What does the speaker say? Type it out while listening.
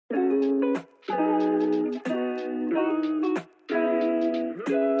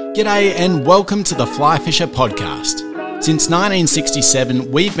G'day and welcome to the Fly Fisher podcast. Since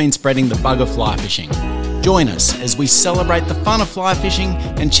 1967, we've been spreading the bug of fly fishing. Join us as we celebrate the fun of fly fishing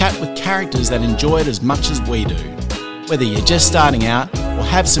and chat with characters that enjoy it as much as we do. Whether you're just starting out or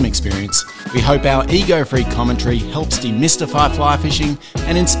have some experience, we hope our ego-free commentary helps demystify fly fishing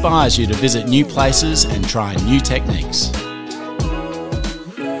and inspires you to visit new places and try new techniques.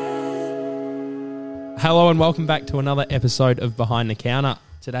 Hello and welcome back to another episode of Behind the Counter.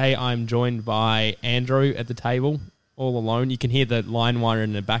 Today I'm joined by Andrew at the table, all alone. You can hear the line wire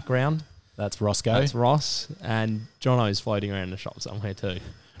in the background. That's Roscoe. That's Ross. And Jono's floating around the shop somewhere too.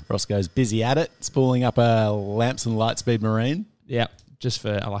 Roscoe's busy at it, spooling up a Lamps and Lightspeed Marine. Yeah, just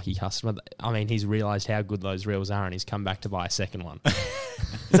for a lucky customer. I mean, he's realised how good those reels are and he's come back to buy a second one.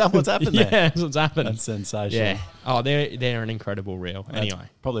 Is that what's happened there? Yeah, that's what's happened. That's sensational. Yeah. Oh, they're an incredible reel. Anyway. That's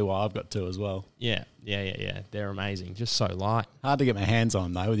probably why I've got two as well. Yeah. They're amazing. Just so light. Hard to get my hands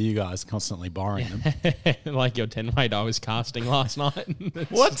on, though, with you guys constantly borrowing them. Like your 10-weight I was casting last night.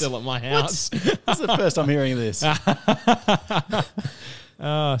 It's What? Still at my house. That's the first I'm hearing of this.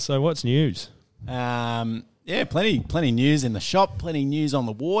 So what's news? Plenty news in the shop, plenty news on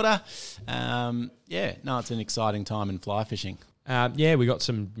the water. It's an exciting time in fly fishing. We got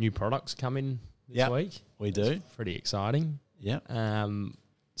some new products coming this week. We do. It's pretty exciting. Yeah.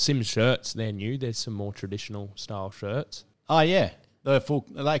 Sim shirts, they're new. There's some more traditional style shirts. Oh, yeah. Are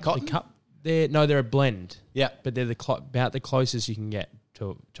they cotton? They're a blend. Yeah. But they're about the closest you can get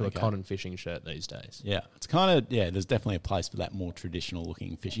to a cotton fishing shirt these days. Yeah. It's kind of, there's definitely a place for that more traditional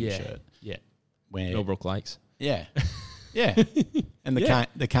looking fishing shirt. Yeah. Where Millbrook Lakes. Yeah. Yeah. And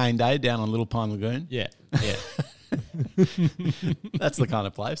the cane day down on Little Pine Lagoon. Yeah. That's the kind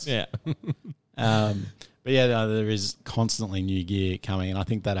of place. Yeah. There is constantly new gear coming, and I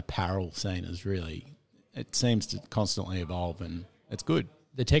think that apparel scene is it seems to constantly evolve, and it's good.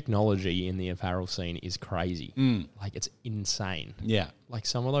 The technology in the apparel scene is crazy. Like, it's insane. Yeah. Like,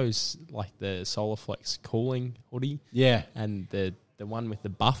 some of those, like the Solarflex cooling hoodie. Yeah. And the one with the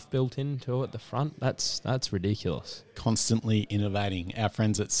buff built into it at the front, that's ridiculous. Constantly innovating. Our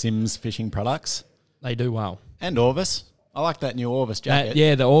friends at Sims Fishing Products. They do well. And Orvis. I like that new Orvis jacket.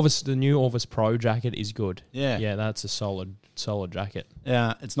 The new Orvis Pro jacket is good. Yeah. Yeah, that's a solid jacket.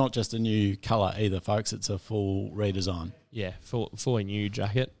 Yeah, it's not just a new colour either, folks. It's a full redesign. Yeah, fully new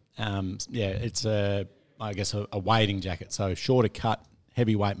jacket. It's a wading jacket. So shorter cut,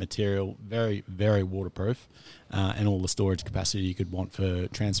 heavyweight material, very, very waterproof, and all the storage capacity you could want for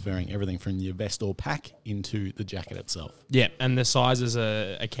transferring everything from your vest or pack into the jacket itself. Yeah, and the sizes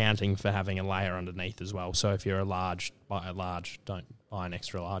are accounting for having a layer underneath as well. So if you're a large, buy a large, don't buy an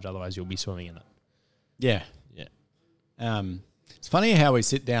extra large, otherwise you'll be swimming in it. Yeah. Yeah. It's funny how we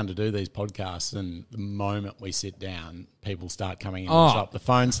sit down to do these podcasts, and the moment we sit down, people start coming in the shop. The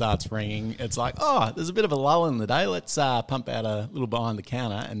phone starts ringing. It's like, there's a bit of a lull in the day. Let's pump out a little behind the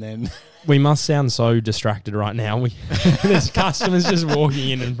counter, and then we must sound so distracted right now. There's customers just walking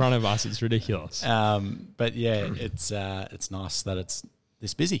in front of us. It's ridiculous. It's nice that it's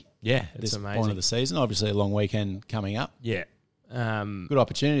this busy. Yeah, it's this amazing. Point of the season. Obviously, a long weekend coming up. Yeah. Good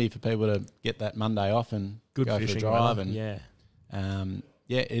opportunity for people to get that Monday off and go for a drive. Weather.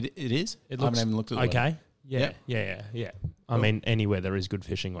 It is. I haven't even looked at the okay. weather. Yeah. I Cool. mean, anywhere there is good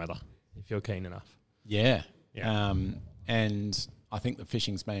fishing weather, if you're keen enough. Yeah. Yeah. And I think the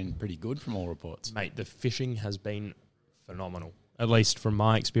fishing's been pretty good from all reports. Mate, the fishing has been phenomenal. At least from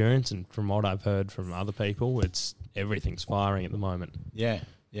my experience and from what I've heard from other people, everything's firing at the moment. Yeah.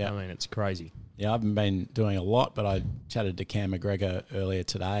 I mean, it's crazy. Yeah, I haven't been doing a lot, but I chatted to Cam McGregor earlier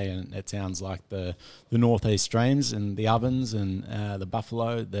today, and it sounds like the northeast streams and the Ovens and the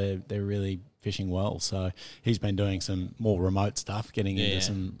Buffalo, they're really fishing well. So he's been doing some more remote stuff, getting into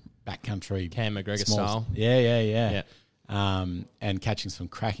some backcountry Cam McGregor style. Yeah. And catching some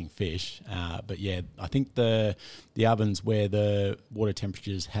cracking fish. But yeah, I think the Ovens, where the water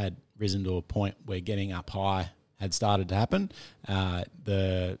temperatures had risen to a point where getting up high had started to happen,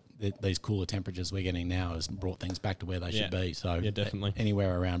 these cooler temperatures we're getting now has brought things back to where they should be. So definitely.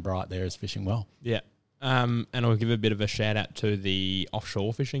 Anywhere around Bright there is fishing well. Yeah. And I'll give a bit of a shout out to the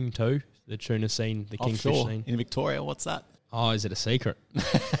offshore fishing too, the tuna scene, the kingfish scene. In Victoria, what's that? Oh, is it a secret?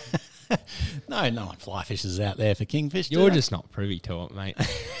 No one fly fishes out there for kingfish. You're just not privy to it, mate.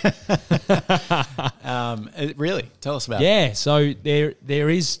 Really? Tell us about it. Yeah, so there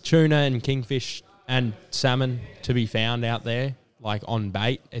is tuna and kingfish and salmon to be found out there, like on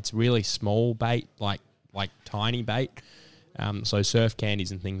bait. It's really small bait, like tiny bait. So surf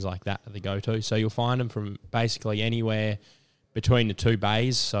candies and things like that are the go-to. So you'll find them from basically anywhere between the two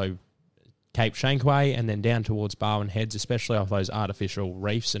bays. So Cape Shankway and then down towards Barwon Heads, especially off those artificial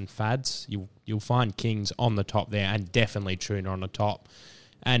reefs and fads, you'll find kings on the top there and definitely tuna on the top.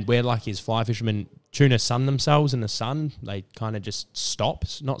 And we're lucky as fly fishermen, tuna sun themselves in the sun. They kind of just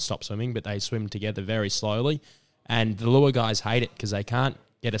not stop swimming, but they swim together very slowly. And the lure guys hate it because they can't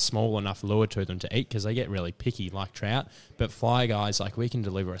get a small enough lure to them to eat because they get really picky like trout. But fly guys, like we can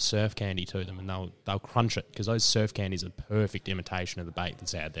deliver a surf candy to them and they'll crunch it because those surf candies are perfect imitation of the bait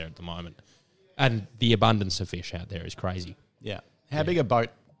that's out there at the moment. And the abundance of fish out there is crazy. Yeah. How big a boat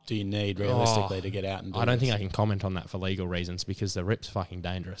do you need realistically to get out and do I don't this? think I can comment on that for legal reasons because the rip's fucking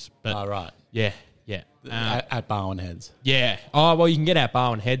dangerous. But right. Yeah. At Barwon Heads. Yeah. Oh, well, you can get out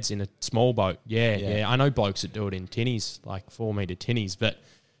Barwon Heads in a small boat. Yeah. I know blokes that do it in tinnies, like 4 metre tinnies, but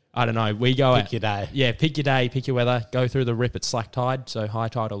I don't know. We go Pick your day. Yeah, pick your day, pick your weather. Go through the rip at slack tide, so high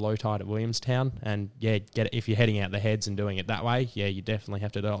tide or low tide at Williamstown, and get it. If you're heading out the heads and doing it that way, yeah, you definitely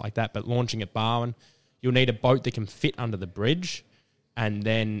have to do it like that. But launching at Barwon, you'll need a boat that can fit under the bridge, and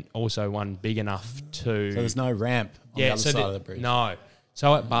then also one big enough to. So there's no ramp on the other side of the bridge. No.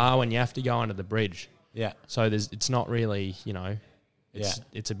 So at Barwon, you have to go under the bridge. Yeah. So it's not really,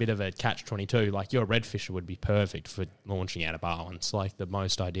 It's a bit of a catch-22. Like your red fisher would be perfect for launching out of Barwon. It's like the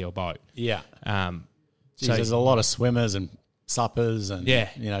most ideal boat. Yeah. So there's a lot of swimmers and suppers and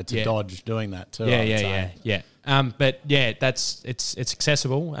dodge doing that too. Yeah. But yeah, it's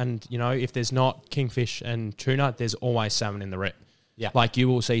accessible, and if there's not kingfish and tuna, there's always salmon in the rip. Yeah. Like you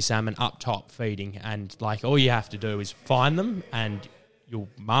will see salmon up top feeding, and like all you have to do is find them and you'll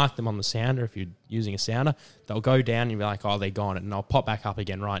mark them on the sounder if you're using a sounder. They'll go down and you'll be like, oh, they're gone. And they'll pop back up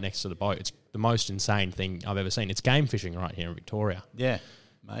again right next to the boat. It's the most insane thing I've ever seen. It's game fishing right here in Victoria. Yeah,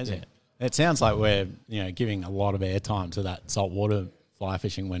 amazing. Yeah. It sounds like we're giving a lot of airtime to that saltwater fly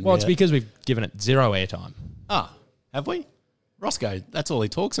fishing. It's because we've given it zero airtime. Ah, have we? Roscoe, that's all he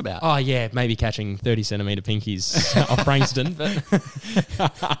talks about. Oh, yeah, maybe catching 30-centimetre pinkies off Frankston, but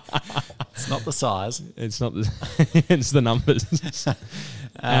it's not the size. It's not it's the numbers.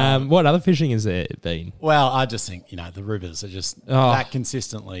 What other fishing has there been? Well, I just think, the rivers are just that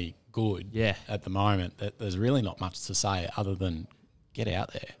consistently good at the moment that there's really not much to say other than get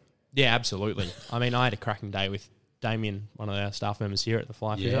out there. Yeah, absolutely. I mean, I had a cracking day with Damien, one of our staff members here at the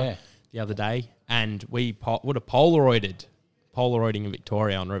Fly Fisher, the other day, and we would have Polaroiding in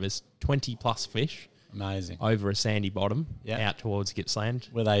Victoria on rivers, 20-plus fish. Amazing. Over a sandy bottom out towards Gippsland.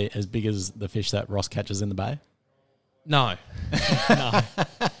 Were they as big as the fish that Ross catches in the bay? No.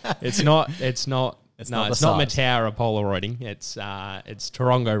 It's not Mataura Polaroiding. It's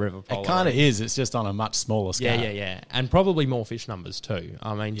Tarongo River Polaroiding. It kind of is. It's just on a much smaller scale. Yeah. And probably more fish numbers too.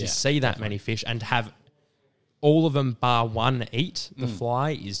 I mean, to see that many fish and have all of them bar one eat the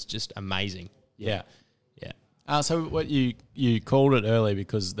fly is just amazing. Yeah. So what you called it early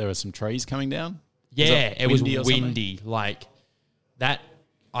because there were some trees coming down? Yeah, it was windy. Like that,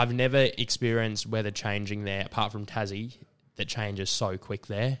 I've never experienced weather changing there apart from Tassie that changes so quick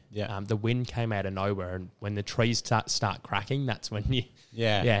there. Yeah. The wind came out of nowhere, and when the trees start cracking, that's when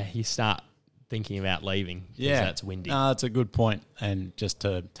you start thinking about leaving. Yeah, that's windy. That's a good point, and just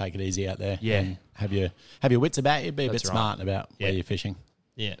to take it easy out there. Yeah, and have your wits about you. Be a bit smart about where you're fishing.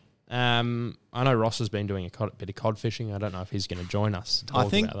 Yeah. I know Ross has been doing a bit of cod fishing. I don't know if he's going to join us to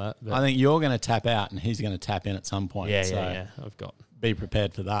talk about that. But I think you're going to tap out and he's going to tap in at some point. Yeah. I've got. Be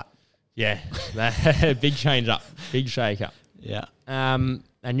prepared for that. Yeah. Big change up. Big shake up. Yeah. And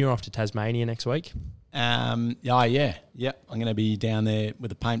you're off to Tasmania next week? Yeah. I'm going to be down there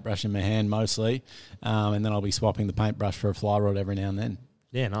with a paintbrush in my hand mostly, and then I'll be swapping the paintbrush for a fly rod every now and then.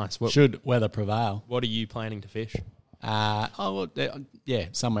 Yeah, nice. Should weather prevail. What are you planning to fish? Somewhere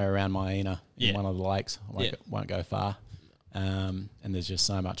around Myena in one of the lakes. I won't go far. And there's just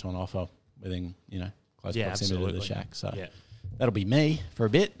so much on offer within, close proximity to the shack. So that'll be me for a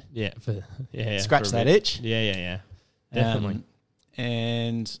bit. Scratch that itch. Yeah. Definitely.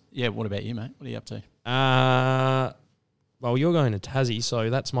 What about you, mate? What are you up to? Well, you're going to Tassie, so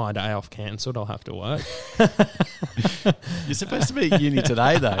that's my day off cancelled. I'll have to work. You're supposed to be at uni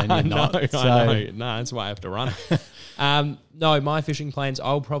today, though, and you're not. I know. No, that's why I have to run. No, my fishing plans,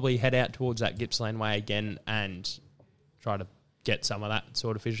 I'll probably head out towards that Gippsland way again and try to get some of that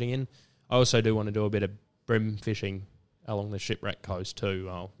sort of fishing in. I also do want to do a bit of brim fishing along the shipwreck coast too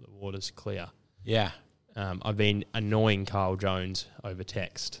while the water's clear. Yeah. I've been annoying Carl Jones over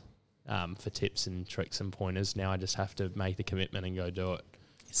text for tips and tricks and pointers. Now I just have to make the commitment and go do it.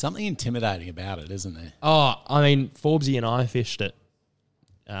 Something intimidating about it, isn't there? Oh, I mean, Forbesy and I fished it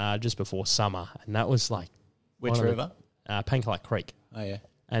just before summer, and that was like... Which river? Pankalak Creek. Oh, yeah.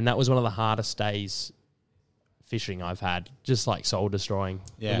 And that was one of the hardest days fishing I've had, just like soul destroying.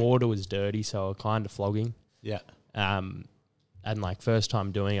 Yeah. The water was dirty, so kind of flogging. Yeah. And like first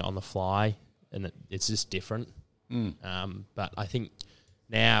time doing it on the fly, and it's just different. But I think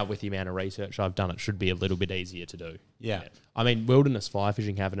now with the amount of research I've done, it should be a little bit easier to do. Yeah. I mean, Wilderness Fly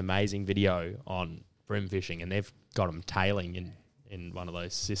Fishing have an amazing video on brim fishing, and they've got them tailing in one of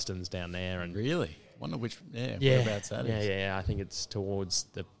those systems down there. And Really? Wonder which, whereabouts that is. Yeah, I think it's towards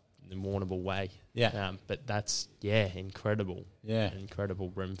the Warrnambool Way. Yeah. But that's, incredible. Yeah. Incredible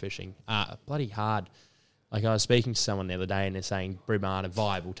brim fishing. Bloody hard. Like I was speaking to someone the other day and they're saying brim aren't a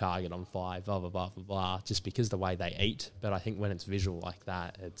viable target on fly, blah, blah, blah, blah, blah, just because the way they eat. But I think when it's visual like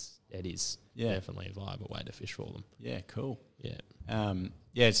that, it is definitely a viable way to fish for them. Yeah, cool. Yeah.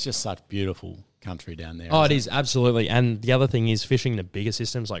 It's just such beautiful country down there. Oh, it is, absolutely. And the other thing is fishing the bigger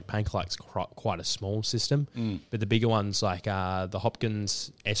systems, like Pankalak's quite a small system, but the bigger ones like the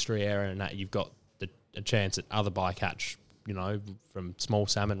Hopkins estuary area and that, you've got a chance at other bycatch, from small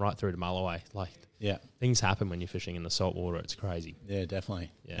salmon right through to mulloway. Like, things happen when you're fishing in the salt water. It's crazy. Yeah,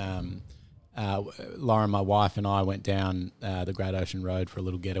 definitely. Yeah. Lauren, my wife, and I went down the Great Ocean Road for a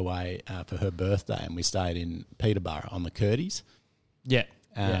little getaway for her birthday, and we stayed in Peterborough on the Curties. Yeah.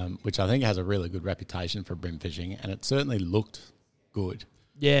 Which I think has a really good reputation for brim fishing, and it certainly looked good.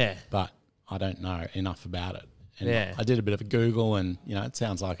 Yeah. But I don't know enough about it. And Yeah. I did a bit of a Google, and it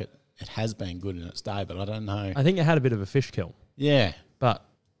sounds like it has been good in its day, but I don't know. I think it had a bit of a fish kill. Yeah. But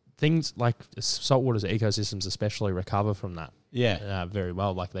things like saltwater ecosystems especially recover from that. Yeah. Very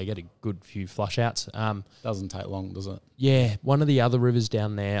well. Like they get a good few flush outs. Doesn't take long, does it? Yeah. One of the other rivers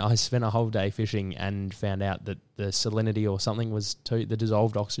down there, I spent a whole day fishing and found out that the salinity or something the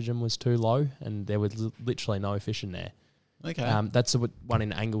dissolved oxygen was too low, and there was literally no fish in there. Okay. That's the one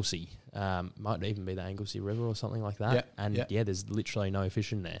in Anglesey. Might even be the Anglesey River or something like that. Yeah, And yeah. there's literally no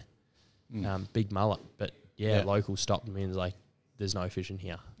fish in there. Big mullet. But locals stopped me and was like, there's no fish in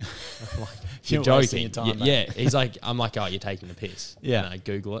here. I'm like, you're wasting joking. your time, mate. He's like, I'm like, oh, you're taking the piss. Yeah. And I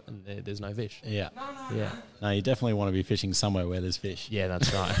Google it and there's no fish. Yeah. Yeah. No, you definitely want to be fishing somewhere where there's fish. Yeah,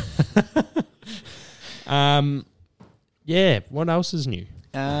 that's right. What else is new?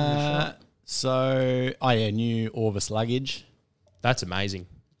 New Orvis luggage. That's amazing.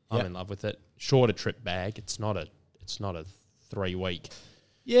 I'm Yep. in love with it. Shorter trip bag. It's not a 3 week.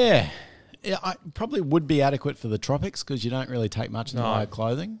 Yeah. I probably would be adequate for the tropics because you don't really take much in the way of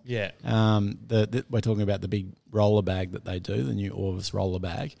clothing. Yeah. We're talking about the big roller bag that they do, the new Orvis roller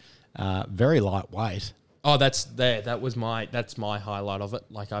bag. Very lightweight. Oh, that's my highlight of it.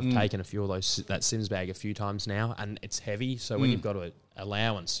 Like I've taken a few of that Sims bag a few times now, and it's heavy. So when you've got an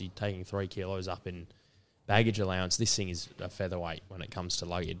allowance, you're taking 3 kilos up in baggage allowance. This thing is a featherweight when it comes to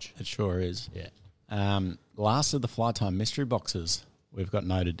luggage. It sure is. Yeah. Last of the Fly Time mystery boxes we've got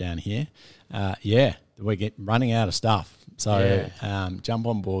noted down here. We're running out of stuff. So jump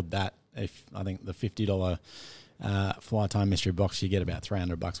on board that. If I think the $50 Fly Time mystery box, you get about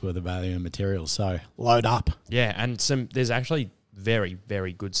 $300 worth of value and materials. So load up. Yeah, and there's actually very,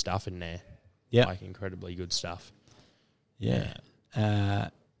 very good stuff in there. Yeah. Like incredibly good stuff. Yeah.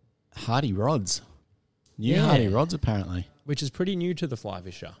 Hardy rods. New Yeah. Hardy rods, apparently. Which is pretty new to the fly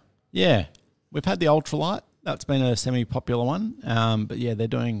fisher. Yeah. We've had the ultralight. That's been a semi-popular one. But yeah, they're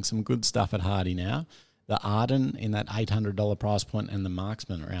doing some good stuff at Hardy now. The Arden in that $800 price point and the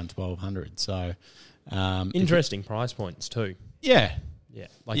Marksman around $1,200. So interesting price points too. Yeah. Yeah,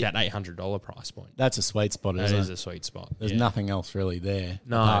 like that $800 price point. That's a sweet spot, That isn't is it? a sweet spot. There's nothing else really there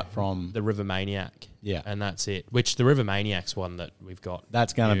apart from... the River Maniac. Yeah. And that's it. Which the River Maniac's one that we've got.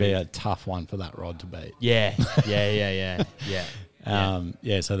 That's going to be a tough one for that rod to beat. Yeah.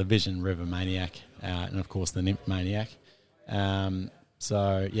 So the Vision River Maniac and, of course, the Nymph Maniac. Plenty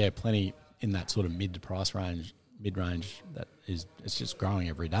in that sort of mid-range that is it's just growing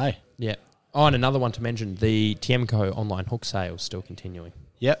every day. Yeah. Oh, and another one to mention, the Tiemco online hook sale is still continuing.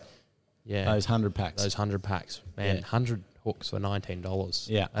 Yep. Yeah. Those 100 packs. Those 100 packs. Man, 100 hooks for $19.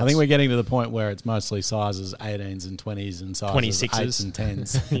 Yeah. I think we're getting to the point where it's mostly sizes 18s and 20s and sizes 26s. 8s and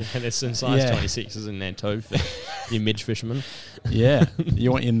 10s. Yeah, there's some size 26s in there too for your midge fishermen. Yeah.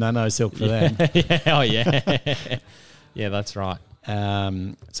 You want your nano silk for them. Yeah, that's right.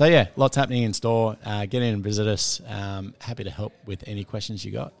 Lots happening in store. Get in and visit us. Happy to help with any questions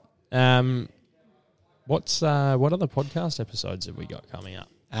you got. What other podcast episodes have we got coming up?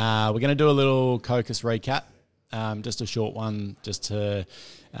 We're going to do a little COCUS recap, just a short one, just to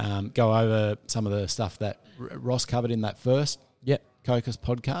go over some of the stuff that Ross covered in that first COCUS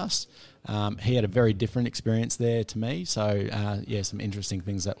podcast. He had a very different experience there to me, so some interesting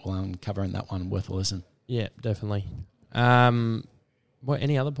things that we'll uncover in that one, worth a listen. Yeah, definitely. What?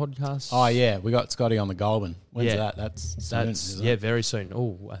 Any other podcasts? Oh, yeah. We got Scotty on the Goulburn. When's that? That's soon, isn't it? very soon.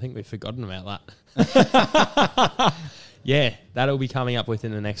 Oh, I think we've forgotten about that. Yeah, that'll be coming up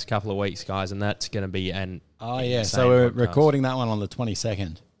within the next couple of weeks, guys, and that's going to be an so we're recording that one on the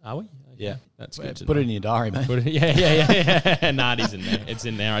 22nd. Are we? Okay. Yeah. That's good to Put know. it in your diary, mate. Yeah. Nah, it is in there. It's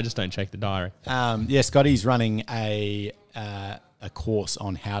in there. I just don't check the diary. Scotty's running a course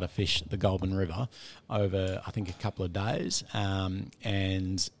on how to fish the Goulburn River over, I think, a couple of days.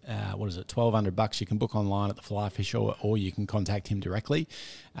 And what is it, $1,200 you can book online at the Fly Fish, or you can contact him directly.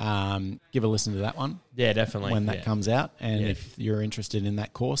 Give a listen to that one. Yeah, definitely. When that comes out. And if you're interested in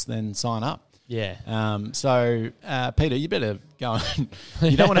that course, then sign up. Yeah. Peter, you better go on.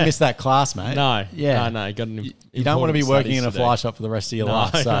 You don't want to miss that class, mate. No. Yeah. No. You don't want to be working in a fly shop for the rest of your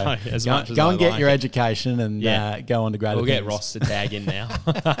life. So go and get your education and go on to greater We'll things. get Ross to tag in now.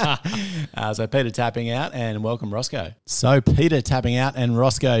 So Peter tapping out, and welcome Roscoe. So Peter tapping out and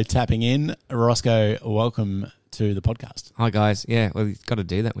Roscoe tapping in. Roscoe, welcome to the podcast. Hi guys. Yeah, well, you've got to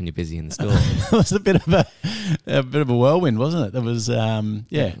do that when you're busy in the store. It was a bit of a whirlwind, wasn't it? There was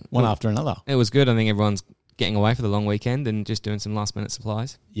one after another. It was good. I think everyone's getting away for the long weekend and just doing some last minute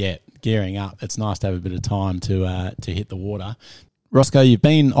supplies. Yeah, gearing up. It's nice to have a bit of time to hit the water. Roscoe, you've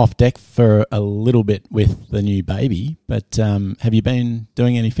been off deck for a little bit with the new baby, but have you been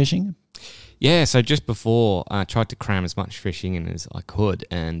doing any fishing? Yeah, so just before, I tried to cram as much fishing in as I could,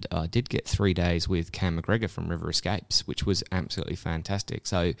 and I did get 3 days with Cam McGregor from River Escapes, which was absolutely fantastic.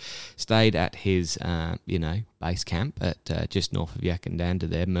 So stayed at his, base camp at just north of Yakandanda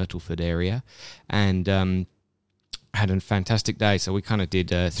there, Myrtleford area, and had a fantastic day. So we kind of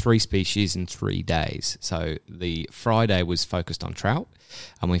did 3 species in 3 days. So the Friday was focused on trout,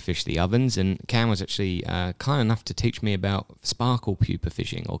 and we fished the ovens, and Cam was actually kind enough to teach me about sparkle pupa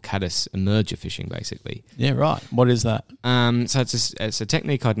fishing, or caddis emerger fishing, basically. Yeah, right. What is that? So it's a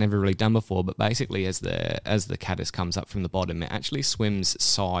technique I'd never really done before, but basically as the caddis comes up from the bottom, it actually swims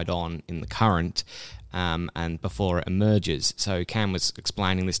side on in the current, and before it emerges. So Cam was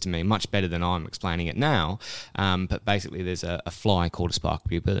explaining this to me much better than I'm explaining it now. But basically there's a fly called a sparkle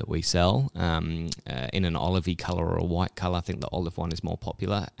pupa that we sell in an olivey colour or a white colour. I think the olive one is more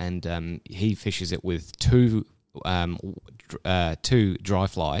popular. And he fishes it with two dry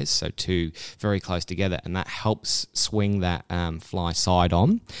flies, so 2 very close together, and that helps swing that fly side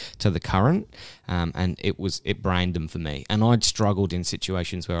on to the current, and it brained them for me. And I'd struggled in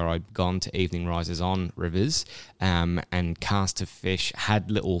situations where I'd gone to evening rises on rivers and cast to fish,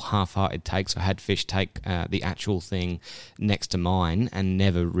 had little half-hearted takes, or had fish take the actual thing next to mine and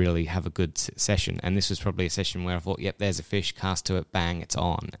never really have a good session. And this was probably a session where I thought, yep, there's a fish, cast to it, bang, it's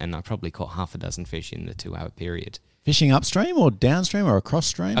on. And I probably caught half a dozen fish in the 2-hour period. Fishing upstream or downstream or across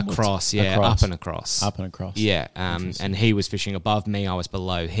stream? Across, yeah, across. up and across. Up and across. Yeah, and he was fishing above me, I was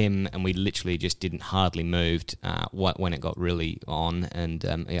below him, and we literally just didn't hardly moved when it got really on. And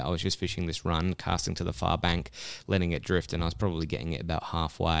I was just fishing this run, casting to the far bank, letting it drift, and I was probably getting it about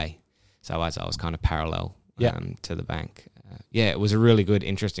halfway. So as I was kind of parallel to the bank. It was a really good,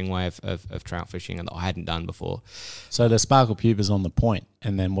 interesting way of trout fishing that I hadn't done before. So the sparkle pupa's on the point,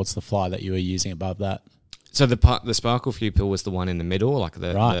 and then what's the fly that you were using above that? So the sparkle pupa was the one in the middle, like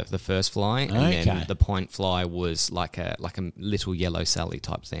the first fly, and then the point fly was like a little yellow Sally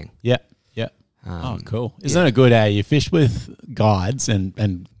type thing. Yeah. Cool. Isn't it good how you fish with guides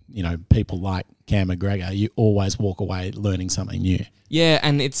and people like Cam McGregor? You always walk away learning something new. Yeah,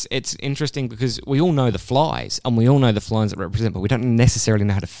 and it's interesting because we all know the flies, and we all know the flies that represent, but we don't necessarily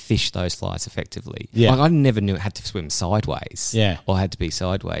know how to fish those flies effectively. Yeah. Like I never knew it had to swim sideways. Yeah. Or had to be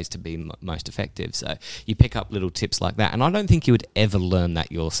sideways to be most effective. So you pick up little tips like that, and I don't think you would ever learn that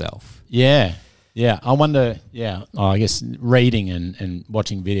yourself. Yeah. Yeah, I wonder, I guess reading and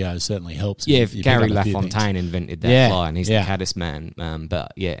watching videos certainly helps. Yeah, Gary LaFontaine invented that fly, and he's the caddis man.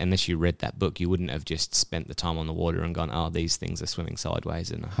 But unless you read that book, you wouldn't have just spent the time on the water and gone, oh, these things are swimming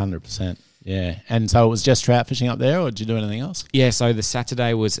sideways. 100%, yeah. And so it was just trout fishing up there, or did you do anything else? Yeah, so the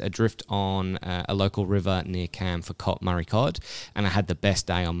Saturday was adrift on a local river near Cam for Murray cod, and I had the best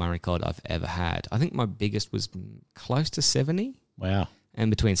day on Murray cod I've ever had. I think my biggest was close to 70. Wow. And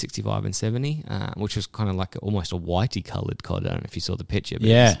between 65 and 70, which was kind of like almost a whitey coloured cod. I don't know if you saw the picture, but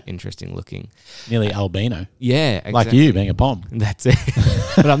it's interesting looking. Nearly albino. Yeah, exactly. Like you being a pom. That's it.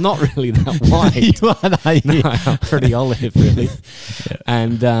 But I'm not really that white. You are, no, I'm pretty olive, really.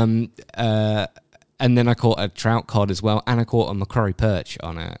 And then I caught a trout cod as well, and I caught a Macquarie perch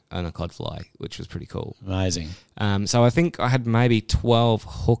on a cod fly, which was pretty cool. Amazing. So I think I had maybe 12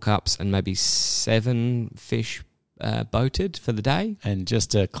 hookups and maybe 7 fish boated for the day. And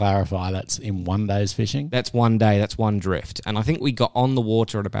just to clarify, that's in one day's fishing? That's one day, that's one drift. And I think we got on the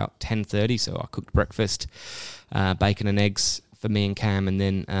water at about 10:30, so I cooked breakfast, bacon and eggs for me and Cam, and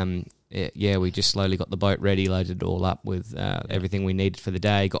then we just slowly got the boat ready, loaded it all up with everything we needed for the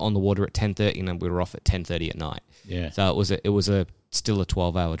day, got on the water at 10:30, and then we were off at 10:30 at night. Yeah. So it was still a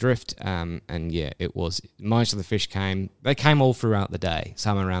 12-hour drift, it was, most of the fish came all throughout the day,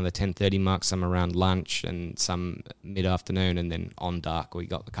 some around the 10:30 mark, some around lunch, and some mid-afternoon, and then on dark we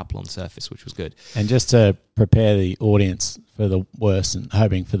got a couple on surface, which was good. And just to prepare the audience for the worst and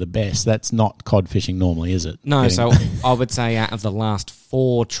hoping for the best, that's not cod fishing normally, is it? No, so I would say out of the last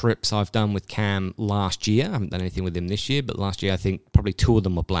 4 trips I've done with Cam last year, I haven't done anything with him this year, but last year I think probably 2 of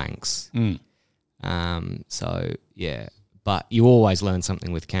them were blanks. But you always learn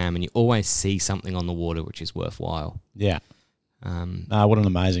something with Cam, and you always see something on the water which is worthwhile. Yeah. What an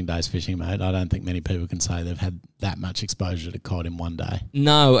amazing day's fishing, mate. I don't think many people can say they've had that much exposure to cod in one day.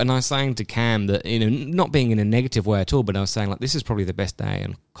 No, and I was saying to Cam that, not being in a negative way at all, but I was saying, like, this is probably the best day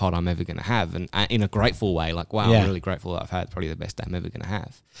on cod I'm ever going to have, and in a grateful way, like, wow, I'm really grateful that I've had probably the best day I'm ever going to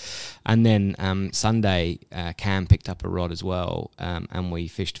have. And then Sunday, Cam picked up a rod as well, and we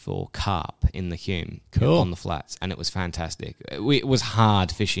fished for carp in the Hume on the flats, and it was fantastic. It was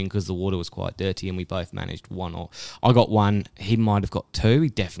hard fishing because the water was quite dirty, and we both managed one, or I got one, he might have got 2, he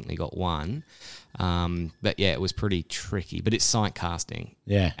definitely got 1. But yeah, it was pretty tricky, but it's sight casting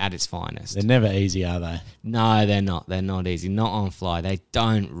at its finest. They're never easy, are they? No, they're not. They're not easy. Not on fly. They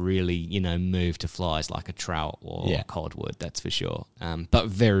don't really, move to flies like a trout or a cod would, that's for sure. But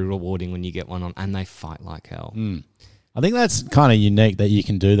very rewarding when you get one on, and they fight like hell. I think that's kind of unique that you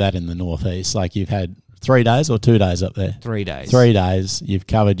can do that in the northeast. Like, you've had 3 days or 2 days up there? 3 days. 3 days. You've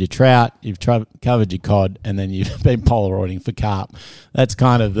covered your trout, you've covered your cod, and then you've been polaroiding for carp. That's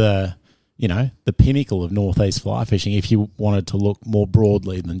kind of the pinnacle of northeast fly fishing if you wanted to look more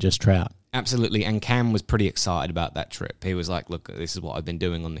broadly than just trout. Absolutely, and Cam was pretty excited about that trip. He was like, look, this is what I've been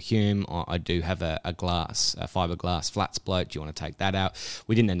doing on the Hume. I do have a fiberglass flats bloat. Do you want to take that out?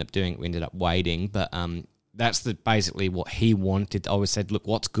 We didn't end up doing it. We ended up wading, but that's basically what he wanted. I always said, look,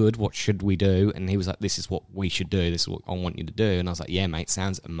 what's good? What should we do? And he was like, this is what we should do. This is what I want you to do. And I was like, yeah, mate,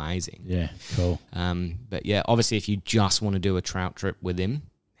 sounds amazing. Yeah, cool. But yeah, obviously if you just want to do a trout trip with him,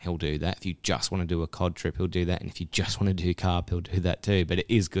 he'll do that. If you just want to do a cod trip, he'll do that. And if you just want to do carp, he'll do that too. But it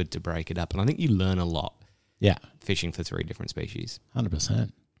is good to break it up. And I think you learn a lot fishing for 3 different species.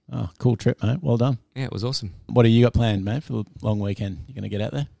 100%. Oh, cool trip, mate. Well done. Yeah, it was awesome. What have you got planned, mate, for the long weekend? You going to get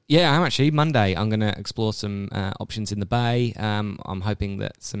out there? Yeah, I'm actually. Monday, I'm going to explore some options in the bay. I'm hoping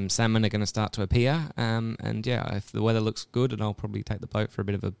that some salmon are going to start to appear. And yeah, if the weather looks good, and I'll probably take the boat for a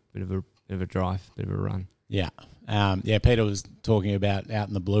bit of a drive, bit of a run. Yeah. Peter was talking about out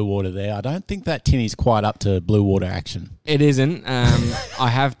in the blue water there. I don't think that tinny's quite up to blue water action. It isn't. I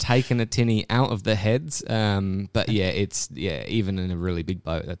have taken a tinny out of the heads, but even in a really big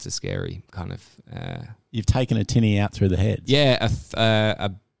boat, that's a scary kind of... You've taken a tinny out through the heads? Yeah,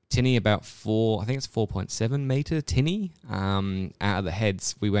 a tinny about 4.7 metre tinny out of the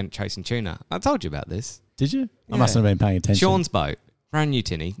heads. We went chasing tuna. I told you about this. Did you? Yeah. I mustn't have been paying attention. Sean's boat, brand new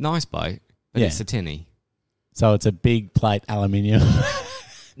tinny, nice boat, but it's a tinny. So it's a big plate aluminium.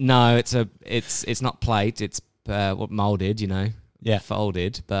 No, it's not plate. It's moulded,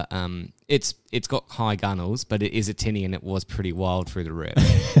 folded. But it's got high gunnels, but it is a tinny, and it was pretty wild through the rip.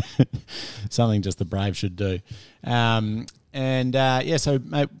 Something just the brave should do. So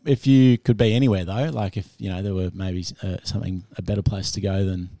mate, if you could be anywhere though, like if there were maybe a better place to go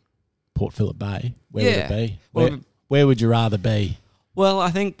than Port Phillip Bay, where would it be? Where would you rather be? Well,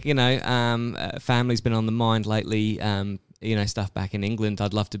 I think, family's been on the mind lately, stuff back in England.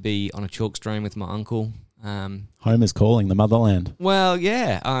 I'd love to be on a chalk stream with my uncle. Home is calling, the motherland. Well,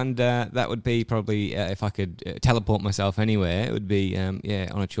 yeah, and that would be probably, if I could teleport myself anywhere, it would be, on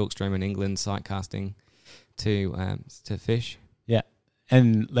a chalk stream in England, sight casting to fish. Yeah,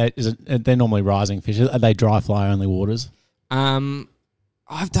 and they're normally rising fish. Are they dry fly only waters?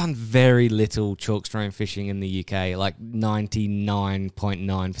 I've done very little chalk stream fishing in the UK. Like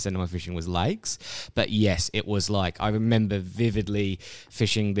 99.9% of my fishing was lakes. But yes, it was like, I remember vividly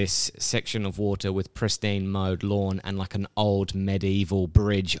fishing this section of water with pristine mowed lawn and like an old medieval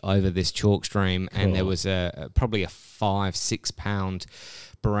bridge over this chalk stream. Cool. And there was probably a 5-6 pound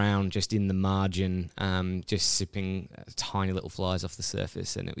brown just in the margin, just sipping tiny little flies off the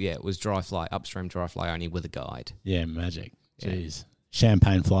surface. And it was dry fly, upstream dry fly only with a guide. Yeah, magic. Jeez.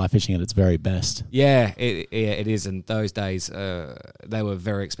 champagne fly fishing at its very best. Yeah, it is. And those days, they were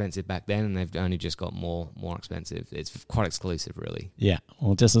very expensive back then, and they've only just got more expensive. It's quite exclusive, really. Yeah.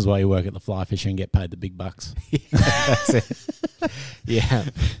 Well, just as well you work at the fly fishing and get paid the big bucks. That's it. Yeah.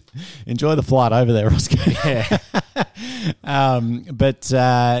 Enjoy the flight over there, Roscoe. Yeah.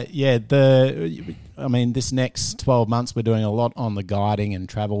 This next 12 months we're doing a lot on the guiding and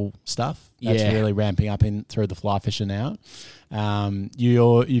travel stuff. That's Yeah. really ramping up through the fly fisher now.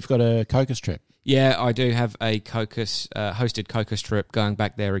 You've got a Cocos trip. Yeah, I do have a hosted Cocos trip going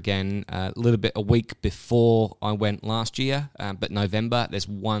back there again a week before I went last year, but November, there's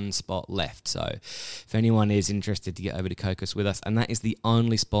one spot left. So if anyone is interested to get over to Cocos with us, and that is the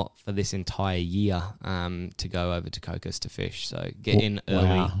only spot for this entire year to go over to Cocos to fish. So get in early.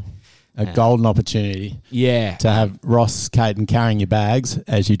 Wow. A golden opportunity. Yeah. To have Ross, Kate and carrying your bags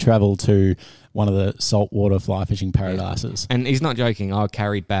as you travel to one of the saltwater fly fishing paradises. And he's not joking. I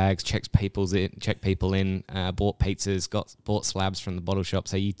carried bags, checked people in, bought pizzas, bought slabs from the bottle shop.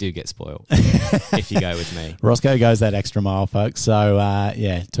 So you do get spoiled if you go with me. Roscoe goes that extra mile, folks. So,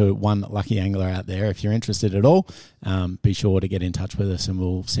 to one lucky angler out there, if you're interested at all, be sure to get in touch with us and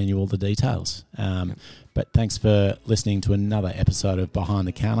we'll send you all the details. But thanks for listening to another episode of Behind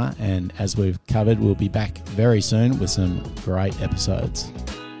the Counter. And as we've covered, we'll be back very soon with some great episodes.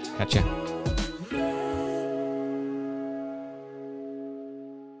 Catch ya.